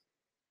ways.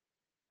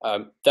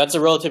 That's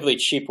a relatively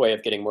cheap way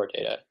of getting more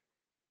data.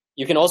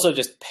 You can also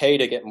just pay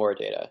to get more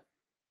data.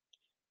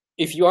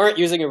 If you aren't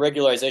using a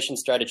regularization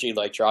strategy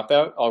like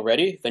dropout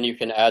already, then you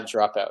can add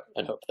dropout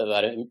and hope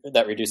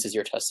that reduces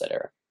your test set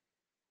error.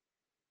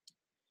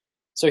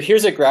 So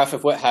here's a graph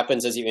of what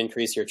happens as you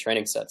increase your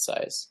training set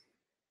size.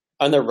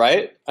 On the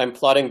right, I'm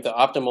plotting the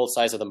optimal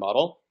size of the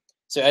model.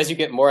 So as you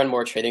get more and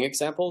more training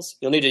examples,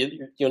 you'll need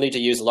to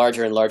use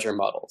larger and larger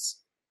models.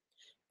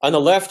 On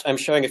the left, I'm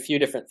showing a few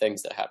different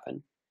things that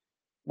happen.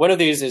 One of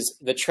these is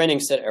the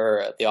training set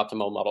error at the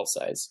optimal model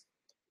size.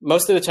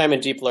 Most of the time in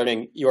deep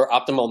learning, your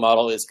optimal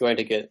model is going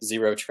to get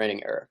 0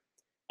 training error.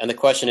 And the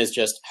question is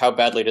just, how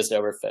badly does it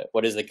overfit?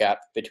 What is the gap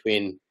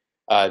between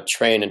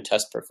train and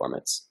test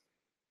performance?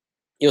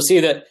 You'll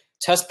see that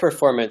test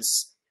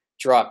performance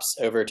drops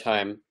over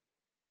time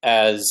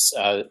as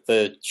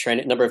the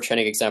number of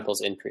training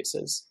examples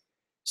increases.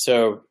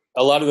 So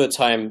a lot of the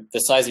time, the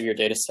size of your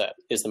data set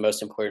is the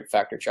most important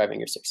factor driving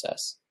your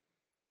success.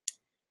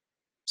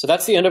 So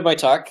that's the end of my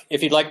talk.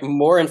 If you'd like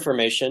more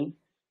information,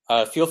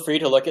 feel free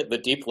to look at the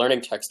deep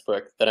learning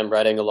textbook that I'm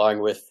writing along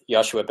with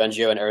Yoshua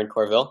Bengio and Aaron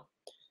Corville.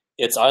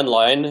 It's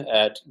online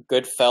at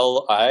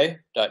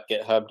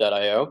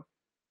goodfellow.github.io,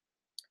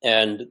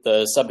 and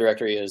the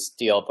subdirectory is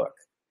dlbook.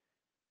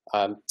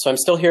 So I'm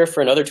still here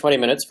for another 20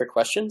 minutes for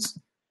questions.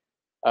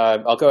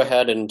 I'll go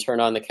ahead and turn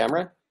on the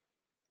camera.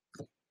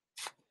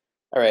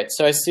 All right,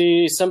 so I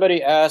see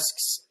somebody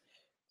asks,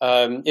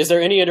 is there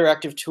any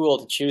interactive tool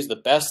to choose the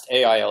best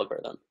AI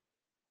algorithm?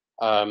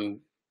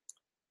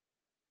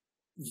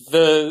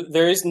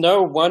 There is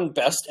no one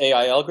best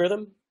AI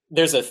algorithm.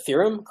 There's a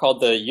theorem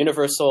called the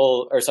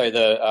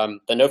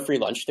the no free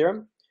lunch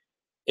theorem.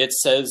 It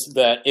says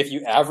that if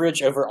you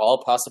average over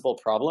all possible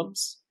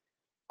problems,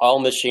 all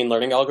machine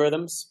learning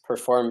algorithms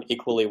perform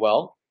equally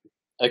well,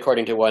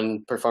 according to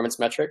one performance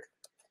metric.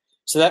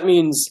 So that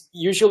means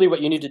usually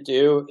what you need to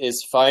do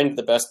is find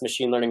the best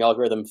machine learning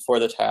algorithm for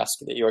the task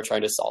that you are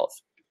trying to solve,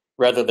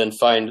 rather than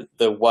find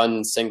the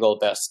one single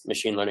best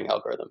machine learning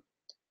algorithm.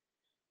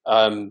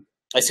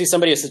 I see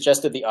somebody has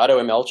suggested the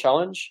AutoML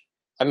challenge.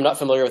 I'm not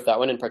familiar with that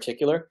one in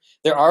particular.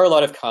 There are a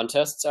lot of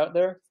contests out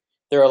there.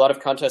 There are a lot of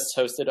contests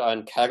hosted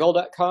on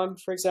Kaggle.com,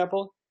 for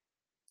example.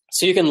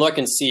 So you can look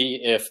and see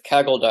if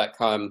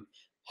Kaggle.com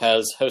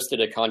has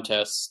hosted a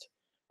contest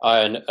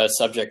on a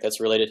subject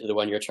that's related to the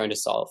one you're trying to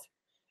solve.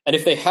 And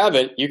if they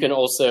haven't, you can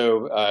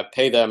also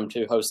pay them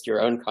to host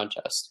your own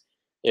contest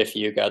if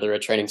you gather a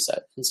training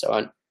set and so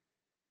on.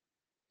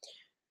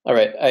 All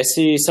right, I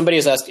see somebody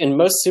has asked, in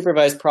most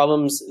supervised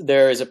problems,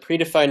 there is a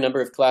predefined number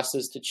of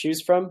classes to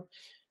choose from.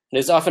 It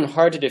is often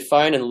hard to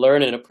define and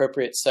learn an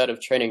appropriate set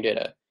of training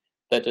data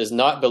that does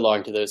not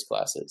belong to those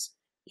classes,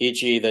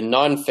 e.g. the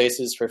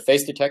non-faces for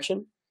face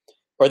detection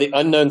or the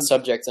unknown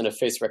subjects in a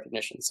face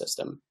recognition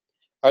system.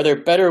 Are there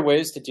better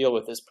ways to deal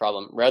with this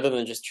problem rather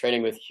than just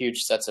training with huge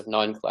sets of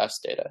non-class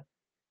data?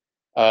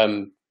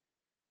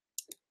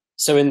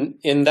 So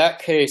in that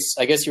case,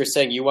 I guess you're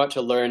saying you want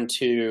to learn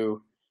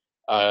to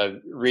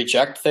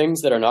reject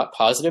things that are not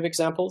positive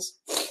examples.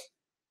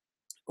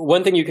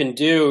 One thing you can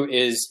do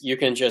is you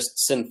can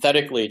just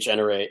synthetically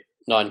generate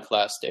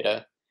non-class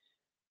data.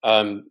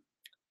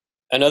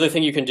 Another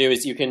thing you can do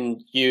is you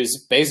can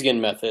use Bayesian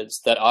methods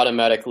that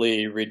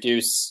automatically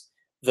reduce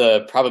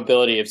the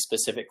probability of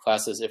specific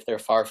classes if they're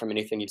far from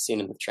anything you've seen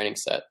in the training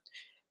set.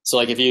 So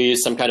like if you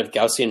use some kind of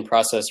Gaussian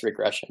process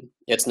regression,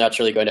 it's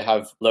naturally going to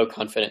have low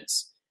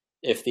confidence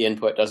if the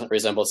input doesn't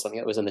resemble something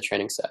that was in the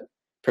training set,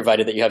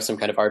 provided that you have some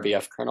kind of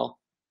RBF kernel.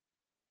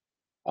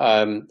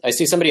 I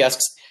see somebody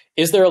asks,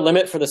 is there a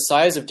limit for the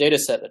size of data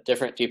set that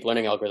different deep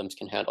learning algorithms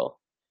can handle?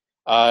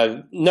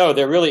 No,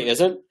 there really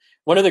isn't.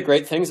 One of the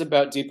great things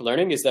about deep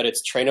learning is that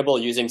it's trainable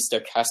using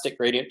stochastic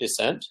gradient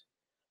descent.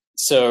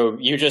 So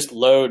you just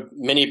load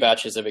many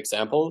batches of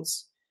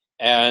examples,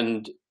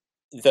 and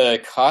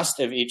the cost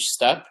of each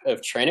step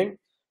of training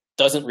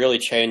doesn't really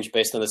change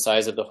based on the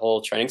size of the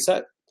whole training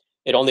set.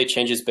 It only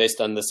changes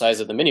based on the size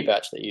of the mini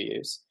batch that you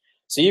use.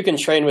 So you can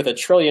train with 1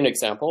 trillion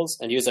examples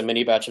and use a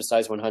mini batch of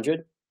size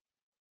 100,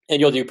 and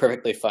you'll do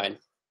perfectly fine.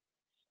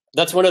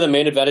 That's one of the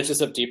main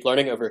advantages of deep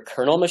learning over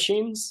kernel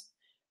machines.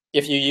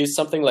 If you use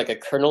something like a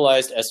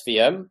kernelized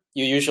SVM,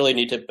 you usually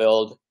need to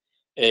build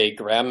a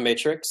gram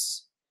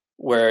matrix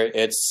where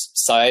its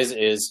size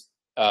is,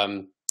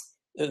 the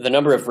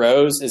number of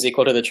rows is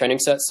equal to the training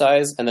set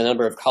size, and the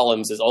number of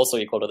columns is also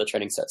equal to the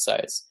training set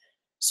size.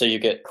 So you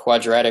get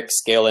quadratic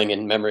scaling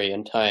in memory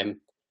and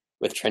time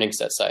with training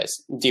set size.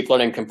 Deep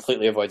learning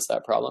completely avoids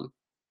that problem.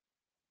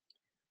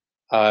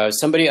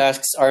 Somebody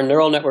asks, are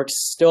neural networks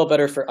still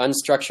better for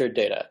unstructured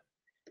data?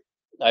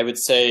 I would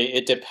say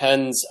it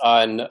depends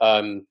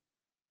on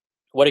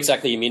what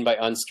exactly you mean by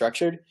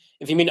unstructured.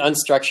 If you mean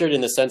unstructured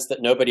in the sense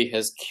that nobody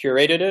has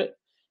curated it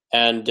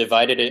and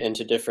divided it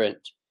into different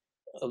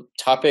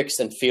topics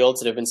and fields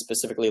that have been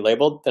specifically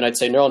labeled, then I'd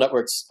say neural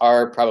networks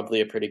are probably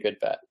a pretty good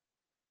bet.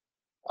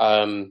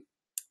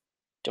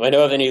 Do I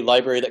know of any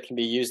library that can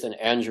be used in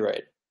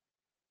Android?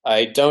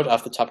 I don't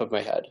off the top of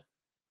my head.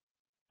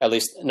 At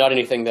least not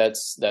anything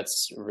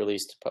that's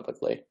released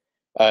publicly.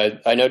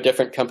 I know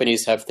different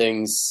companies have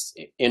things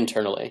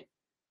internally.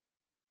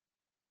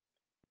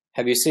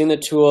 Have you seen the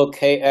tool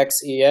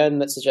KXEN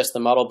that suggests the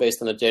model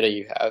based on the data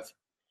you have?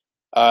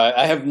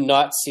 I have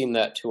not seen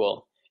that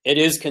tool. It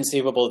is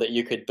conceivable that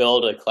you could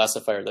build a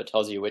classifier that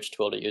tells you which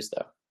tool to use,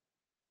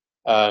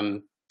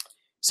 though.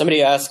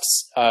 Somebody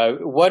asks,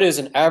 what is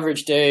an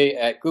average day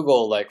at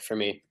Google like for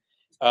me?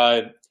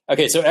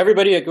 Okay, so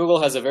everybody at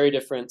Google has a very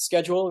different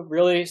schedule,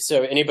 really.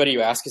 So anybody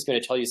you ask is going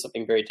to tell you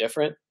something very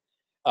different.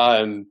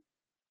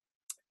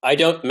 I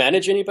don't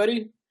manage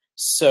anybody,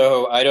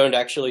 so I don't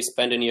actually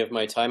spend any of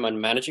my time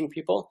on managing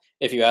people.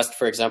 If you asked,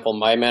 for example,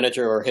 my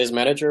manager or his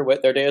manager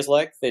what their day is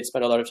like, they'd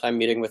spend a lot of time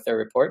meeting with their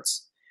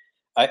reports.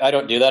 I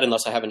don't do that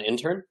unless I have an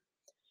intern.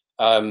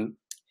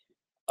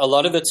 A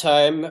lot of the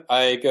time,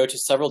 I go to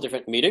several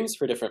different meetings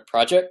for different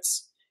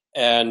projects,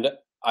 and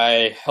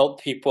I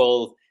help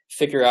people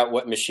figure out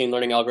what machine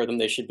learning algorithm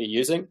they should be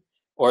using,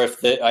 or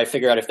if I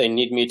figure out if they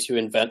need me to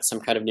invent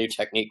some kind of new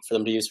technique for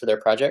them to use for their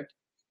project.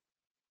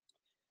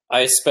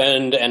 I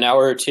spend an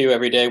hour or two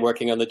every day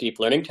working on the deep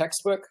learning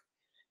textbook,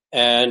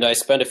 and I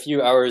spend a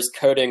few hours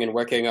coding and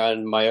working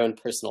on my own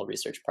personal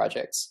research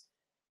projects.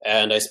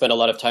 And I spend a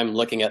lot of time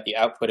looking at the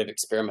output of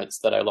experiments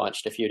that I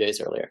launched a few days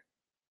earlier.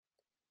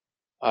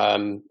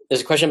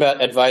 There's a question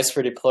about advice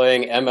for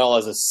deploying ML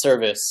as a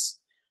service.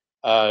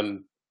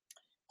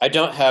 I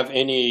don't have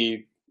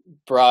any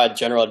broad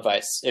general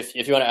advice. If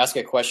you want to ask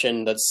a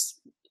question that's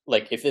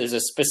like, if there's a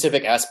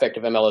specific aspect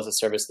of ML as a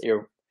service that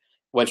you're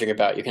wondering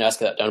about, you can ask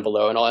that down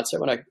below, and I'll answer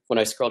it when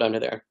I scroll down to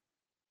there.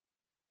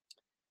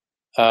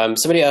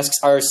 Somebody asks,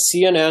 are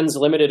CNNs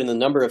limited in the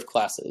number of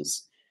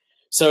classes?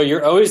 So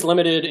you're always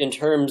limited in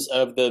terms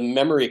of the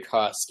memory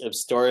cost of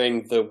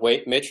storing the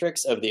weight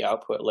matrix of the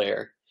output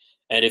layer.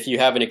 And if you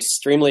have an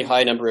extremely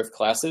high number of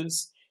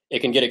classes,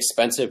 it can get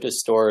expensive to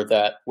store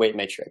that weight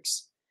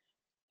matrix.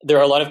 There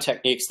are a lot of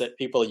techniques that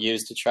people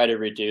use to try to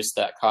reduce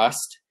that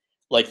cost,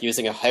 like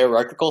using a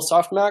hierarchical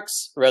softmax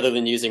rather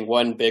than using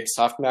one big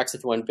softmax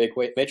with one big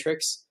weight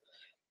matrix.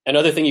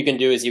 Another thing you can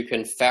do is you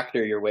can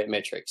factor your weight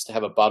matrix to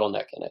have a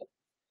bottleneck in it.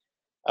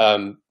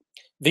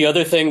 The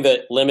other thing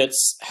that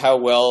limits how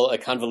well a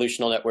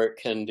convolutional network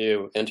can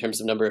do in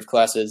terms of number of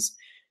classes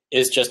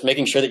is just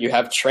making sure that you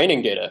have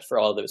training data for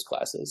all of those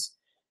classes.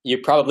 You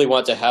probably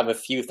want to have a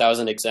few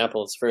thousand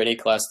examples for any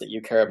class that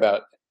you care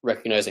about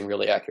recognizing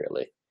really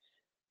accurately.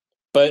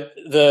 But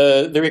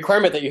the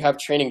requirement that you have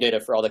training data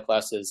for all the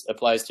classes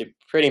applies to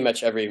pretty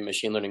much every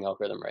machine learning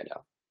algorithm right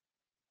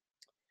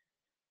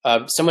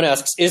now. Someone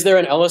asks, is there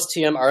an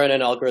LSTM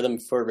RNN algorithm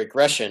for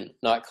regression,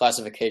 not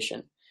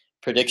classification,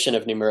 prediction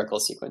of numerical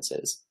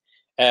sequences?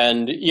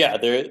 And yeah,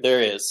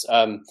 there is.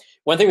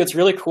 One thing that's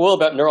really cool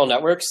about neural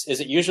networks is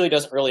it usually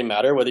doesn't really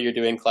matter whether you're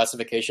doing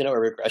classification or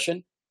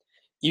regression.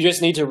 You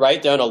just need to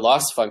write down a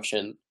loss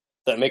function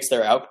that makes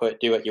their output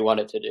do what you want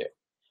it to do.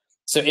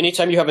 So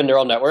anytime you have a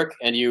neural network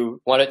and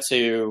you want it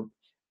to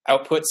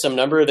output some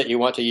number that you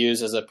want to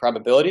use as a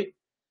probability,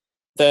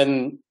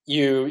 then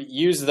you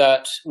use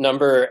that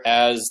number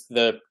as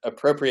the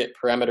appropriate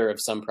parameter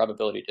of some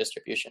probability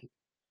distribution.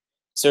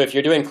 So if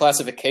you're doing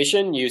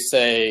classification, you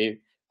say,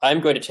 I'm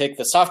going to take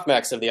the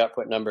softmax of the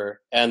output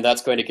number, and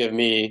that's going to give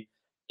me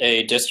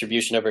a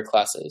distribution over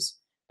classes.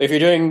 But if you're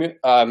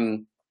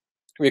doing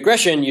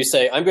regression, you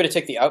say, I'm going to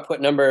take the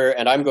output number,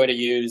 and I'm going to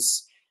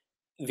use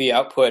the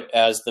output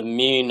as the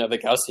mean of a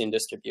Gaussian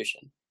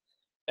distribution.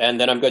 And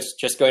then I'm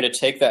just going to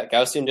take that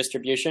Gaussian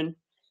distribution,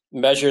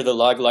 measure the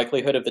log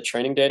likelihood of the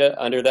training data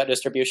under that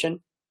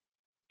distribution,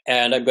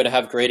 and I'm going to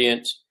have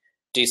gradient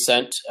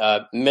descent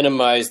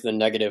minimize the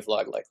negative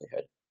log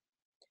likelihood.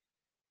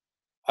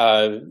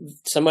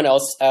 Someone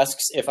else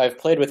asks if I've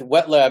played with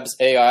WetLab's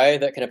AI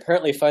that can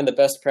apparently find the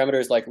best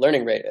parameters like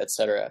learning rate,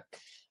 etc.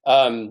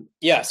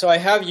 Yeah, so I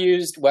have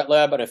used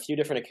WetLab on a few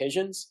different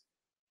occasions.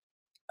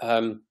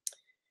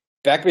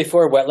 Back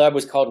before WetLab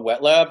was called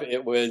WetLab,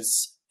 it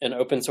was an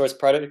open source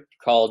product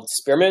called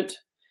Spearmint.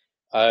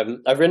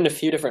 I've written a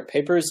few different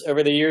papers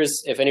over the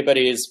years. If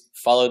anybody's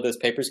followed those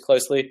papers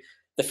closely,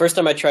 the first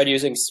time I tried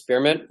using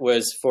Spearmint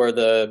was for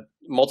the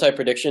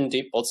multi-prediction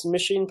deep Boltzmann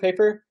machine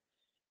paper,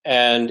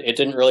 and it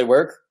didn't really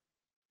work.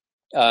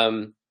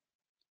 And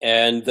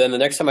then the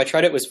next time I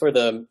tried it was for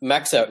the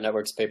max out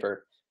networks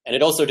paper, and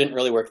it also didn't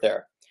really work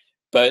there.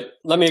 But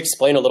let me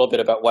explain a little bit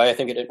about why I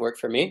think it didn't work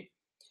for me.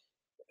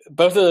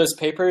 Both of those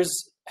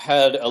papers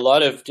had a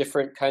lot of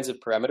different kinds of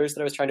parameters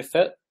that I was trying to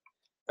fit,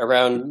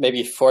 around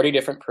maybe 40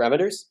 different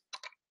parameters.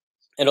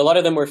 And a lot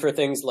of them were for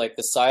things like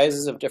the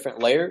sizes of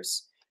different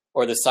layers,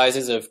 or the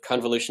sizes of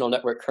convolutional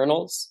network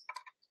kernels,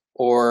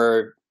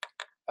 or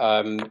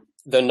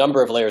the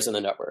number of layers in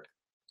the network.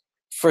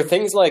 For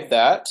things like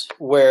that,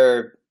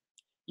 where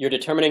you're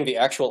determining the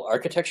actual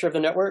architecture of the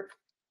network,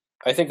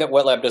 I think that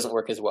WetLab doesn't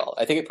work as well.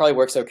 I think it probably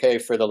works okay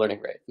for the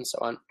learning rate and so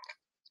on.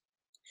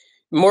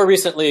 More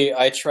recently,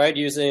 I tried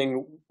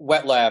using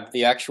WetLab,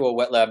 the actual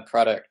WetLab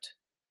product,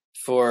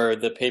 for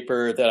the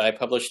paper that I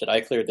published at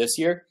iClear this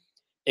year,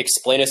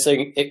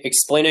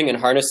 explaining and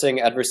harnessing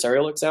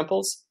adversarial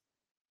examples.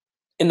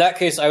 In that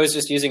case, I was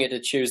just using it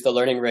to choose the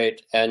learning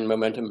rate and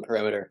momentum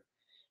parameter.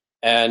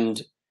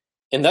 And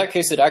in that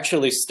case, it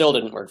actually still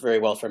didn't work very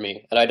well for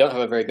me, and I don't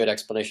have a very good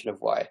explanation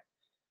of why.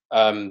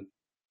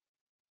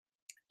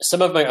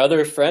 Some of my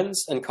other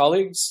friends and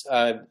colleagues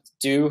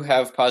do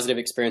have positive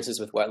experiences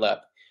with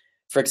WetLab.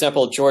 For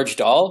example, George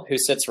Dahl, who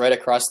sits right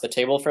across the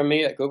table from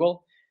me at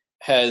Google,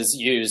 has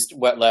used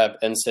WetLab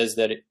and says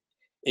that it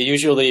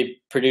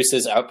usually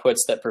produces outputs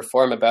that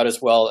perform about as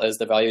well as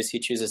the values he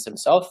chooses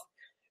himself,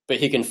 but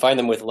he can find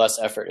them with less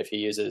effort if he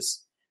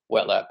uses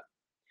WetLab.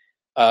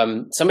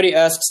 Somebody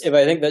asks if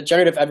I think that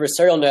generative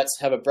adversarial nets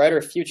have a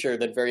brighter future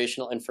than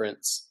variational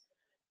inference.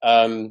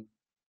 I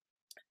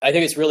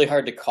think it's really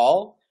hard to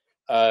call.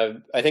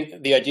 I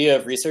think the idea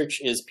of research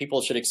is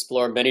people should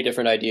explore many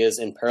different ideas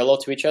in parallel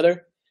to each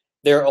other.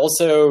 They're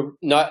also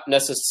not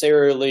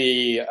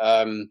necessarily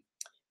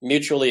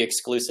mutually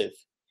exclusive.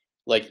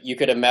 Like you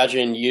could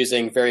imagine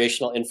using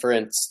variational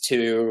inference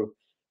to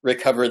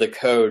recover the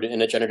code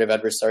in a generative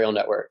adversarial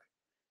network,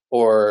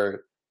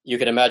 or you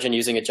could imagine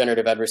using a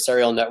generative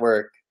adversarial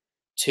network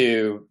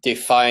to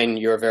define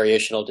your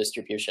variational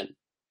distribution.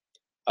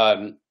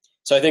 So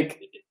I think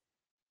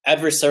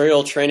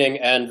adversarial training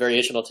and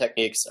variational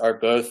techniques are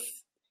both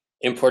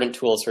important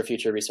tools for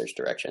future research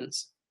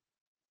directions.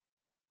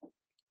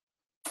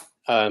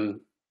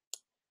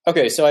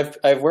 Okay, so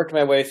I've worked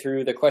my way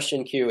through the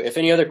question queue. If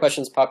any other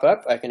questions pop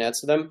up, I can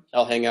answer them.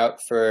 I'll hang out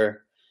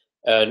for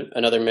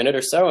another minute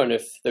or so, and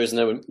if there's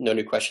no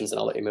new questions, then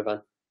I'll let you move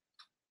on.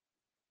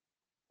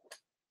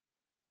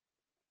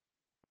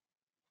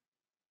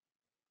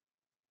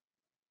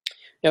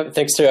 Yep,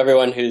 thanks to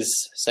everyone who's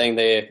saying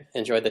they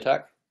enjoyed the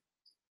talk.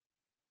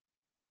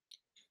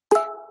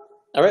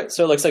 All right,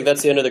 so it looks like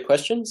that's the end of the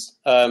questions.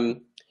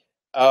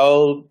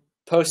 I'll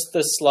post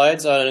the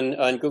slides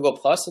on Google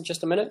Plus in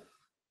just a minute.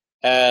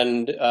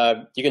 And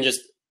you can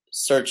just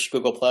search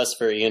Google Plus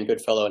for Ian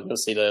Goodfellow, and you'll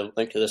see the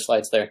link to the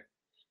slides there.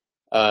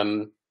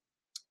 And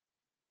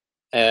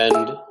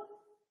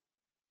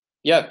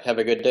yeah, have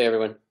a good day,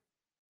 everyone.